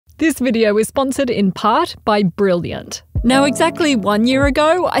This video is sponsored in part by Brilliant. Now, exactly 1 year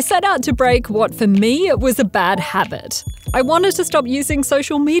ago, I set out to break what for me was a bad habit. I wanted to stop using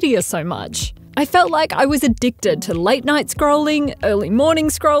social media so much. I felt like I was addicted to late night scrolling, early morning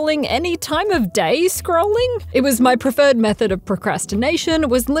scrolling, any time of day scrolling. It was my preferred method of procrastination,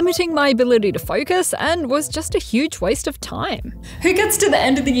 was limiting my ability to focus, and was just a huge waste of time. Who gets to the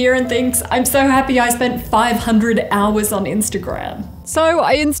end of the year and thinks, I'm so happy I spent 500 hours on Instagram? So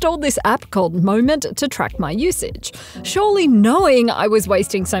I installed this app called Moment to track my usage. Surely knowing I was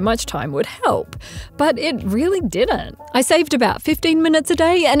wasting so much time would help, but it really didn't. I saved about 15 minutes a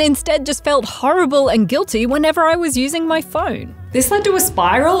day and instead just felt horrible and guilty whenever I was using my phone. This led to a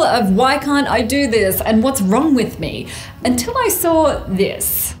spiral of why can't I do this and what's wrong with me, until I saw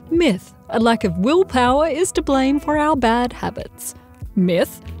this. Myth: a lack of willpower is to blame for our bad habits.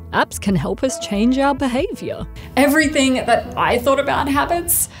 Myth: apps can help us change our behaviour. Everything that I thought about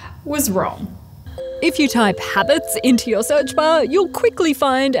habits was wrong. If you type habits into your search bar, you'll quickly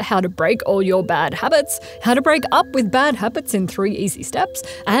find how to break all your bad habits, how to break up with bad habits in 3 easy steps,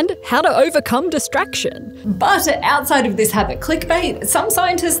 and how to overcome distraction. But outside of this habit clickbait, some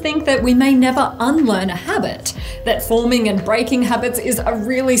scientists think that we may never unlearn a habit, that forming and breaking habits is a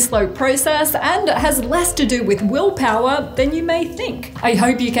really slow process and has less to do with willpower than you may think. I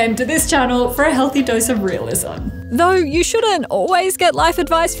hope you came to this channel for a healthy dose of realism. Though you shouldn't always get life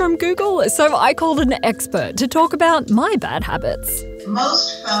advice from Google, so I called an expert to talk about my bad habits.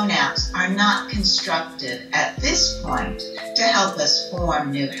 Most phone apps are not constructed at this point to help us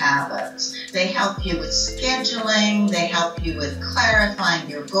form new habits. They help you with scheduling, they help you with clarifying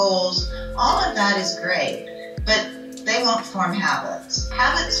your goals. All of that is great, but they won't form habits.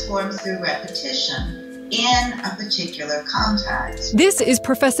 Habits form through repetition in a particular context. This is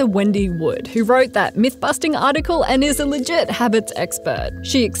Professor Wendy Wood, who wrote that myth-busting article and is a legit habits expert.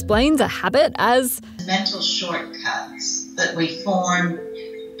 She explains a habit as mental shortcuts that we form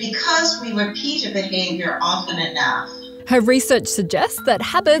because we repeat a behavior often enough. Her research suggests that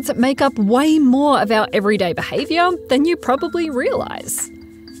habits make up way more of our everyday behaviour than you probably realise.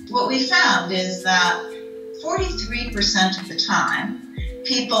 What we found is that 43% of the time,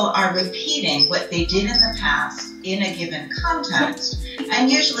 people are repeating what they did in the past in a given context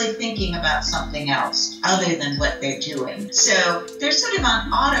and usually thinking about something else other than what they're doing. So they're sort of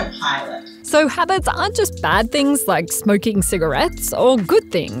on autopilot. So habits aren't just bad things like smoking cigarettes or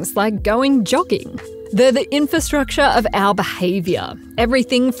good things like going jogging. They're the infrastructure of our behaviour.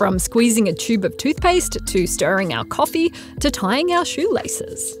 Everything from squeezing a tube of toothpaste to stirring our coffee to tying our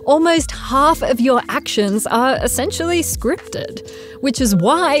shoelaces. Almost half of your actions are essentially scripted, which is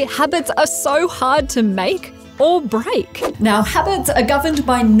why habits are so hard to make or break. Now, habits are governed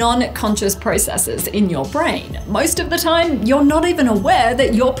by non-conscious processes in your brain. Most of the time, you're not even aware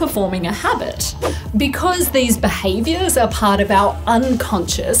that you're performing a habit. Because these behaviours are part of our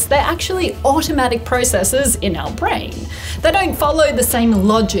unconscious, they're actually automatic processes in our brain. They don't follow the same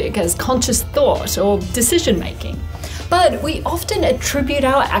logic as conscious thought or decision-making. But we often attribute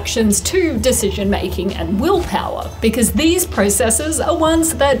our actions to decision-making and willpower because these processes are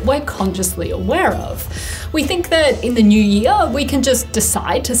ones that we're consciously aware of. We think that in the new year, we can just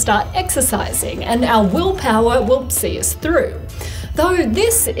decide to start exercising and our willpower will see us through. Though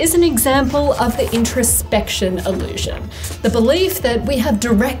this is an example of the introspection illusion, the belief that we have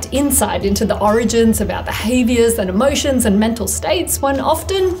direct insight into the origins of our behaviours and emotions and mental states when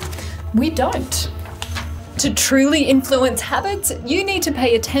often we don't. To truly influence habits, you need to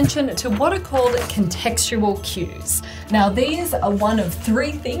pay attention to what are called contextual cues. Now, these are one of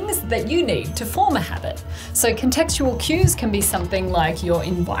 3 things that you need to form a habit. So contextual cues can be something like your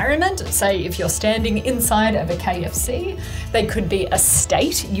environment. Say if you're standing inside of a KFC, they could be a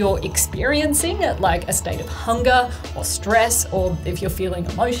state you're experiencing, like a state of hunger or stress, or if you're feeling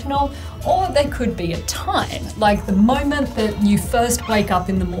emotional, or they could be a time, like the moment that you first wake up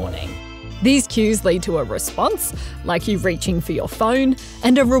in the morning. These cues lead to a response, like you reaching for your phone,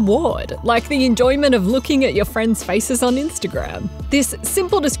 and a reward, like the enjoyment of looking at your friends' faces on Instagram. This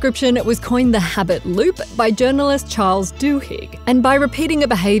simple description was coined the habit loop by journalist Charles Duhigg, and by repeating a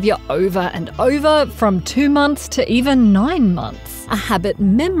behaviour over and over from 2 months to even 9 months, a habit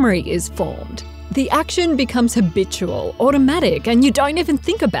memory is formed. The action becomes habitual, automatic, and you don't even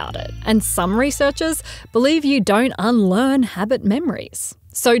think about it. And some researchers believe you don't unlearn habit memories.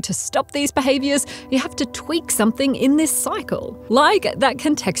 So to stop these behaviours, you have to tweak something in this cycle, like that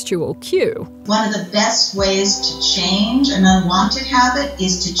contextual cue. One of the best ways to change an unwanted habit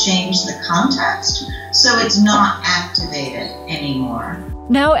is to change the context so it's not activated anymore.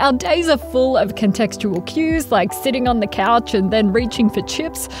 Now, our days are full of contextual cues like sitting on the couch and then reaching for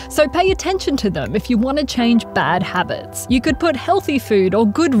chips, so pay attention to them if you want to change bad habits. You could put healthy food or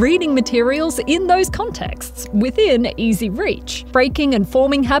good reading materials in those contexts, within easy reach. Breaking and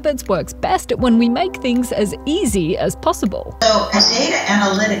forming habits works best when we make things as easy as possible. So a data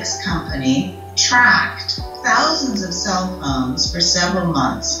analytics company tracked thousands of cell phones for several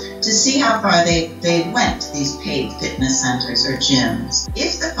months to see how far they went to these paid fitness centers or gyms.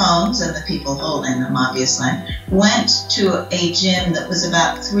 If the phones and the people holding them, obviously, went to a gym that was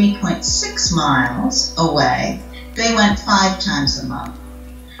about 3.6 miles away, they went 5 times a month.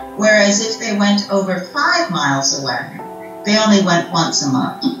 Whereas if they went over 5 miles away, they only went once a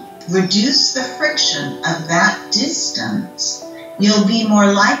month. Reduce the friction of that distance, you'll be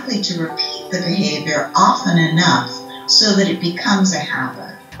more likely to repeat the behavior often enough so that it becomes a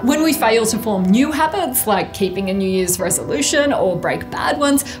habit. When we fail to form new habits, like keeping a New Year's resolution or break bad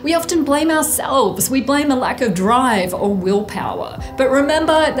ones, we often blame ourselves. We blame a lack of drive or willpower. But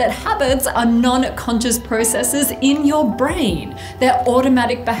remember that habits are non-conscious processes in your brain. They're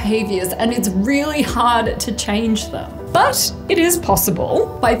automatic behaviors, and it's really hard to change them. But it is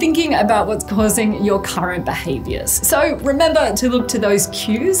possible by thinking about what's causing your current behaviors. So remember to look to those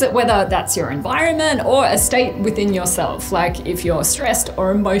cues, whether that's your environment or a state within yourself, like if you're stressed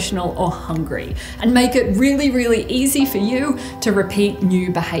or emotional or hungry, and make it really, really easy for you to repeat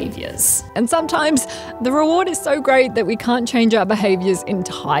new behaviors. And sometimes the reward is so great that we can't change our behaviors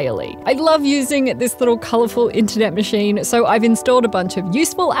entirely. I love using this little colorful internet machine, so I've installed a bunch of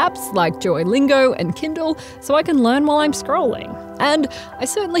useful apps like Duolingo and Kindle so I can learn while I'm scrolling. And I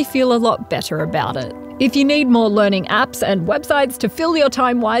certainly feel a lot better about it. If you need more learning apps and websites to fill your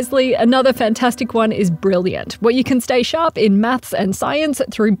time wisely, another fantastic one is Brilliant, where you can stay sharp in maths and science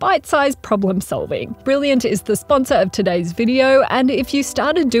through bite-sized problem solving. Brilliant is the sponsor of today's video, and if you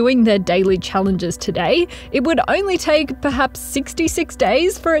started doing their daily challenges today, it would only take perhaps 66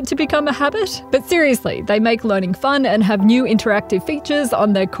 days for it to become a habit. But seriously, they make learning fun and have new interactive features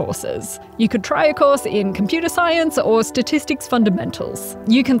on their courses. You could try a course in computer science or statistics fundamentals.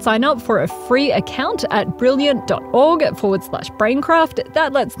 You can sign up for a free account at brilliant.org/BrainCraft.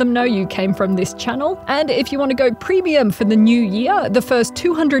 That lets them know you came from this channel. And if you want to go premium for the new year, the first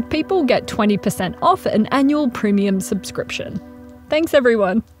 200 people get 20% off an annual premium subscription. Thanks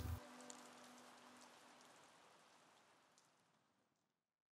everyone.